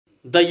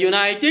The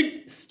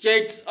United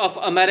States of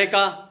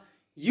America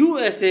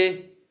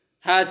 (USA)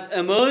 has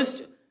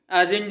emerged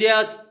as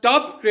India's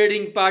top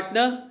trading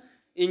partner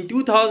in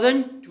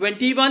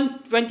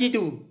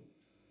 2021-22.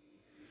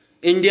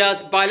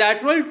 India's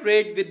bilateral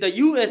trade with the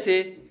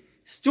USA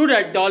stood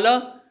at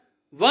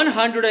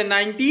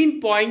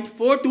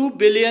 $119.42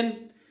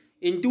 billion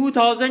in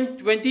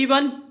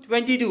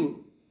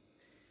 2021-22.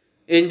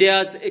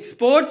 India's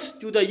exports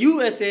to the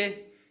USA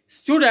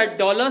stood at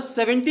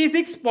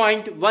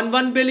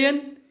 $76.11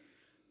 billion,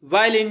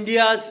 while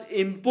India's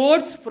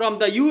imports from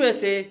the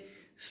USA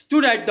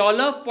stood at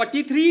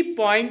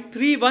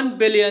 $43.31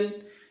 billion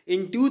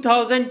in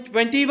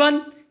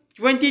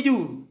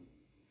 2021-22.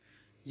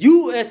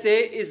 USA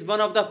is one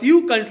of the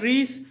few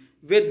countries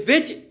with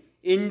which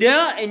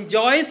India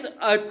enjoys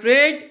a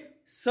trade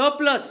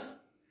surplus.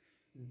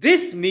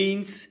 This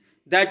means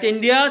that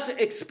India's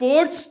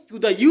exports to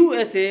the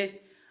USA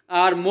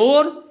are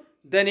more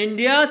than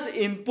India's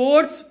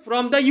imports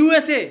from the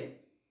USA.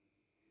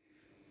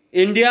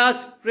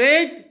 India's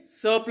trade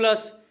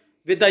surplus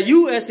with the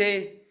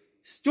USA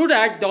stood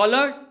at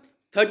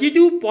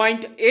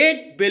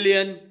 $32.8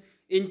 billion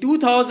in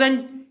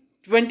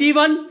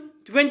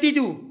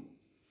 2021-22.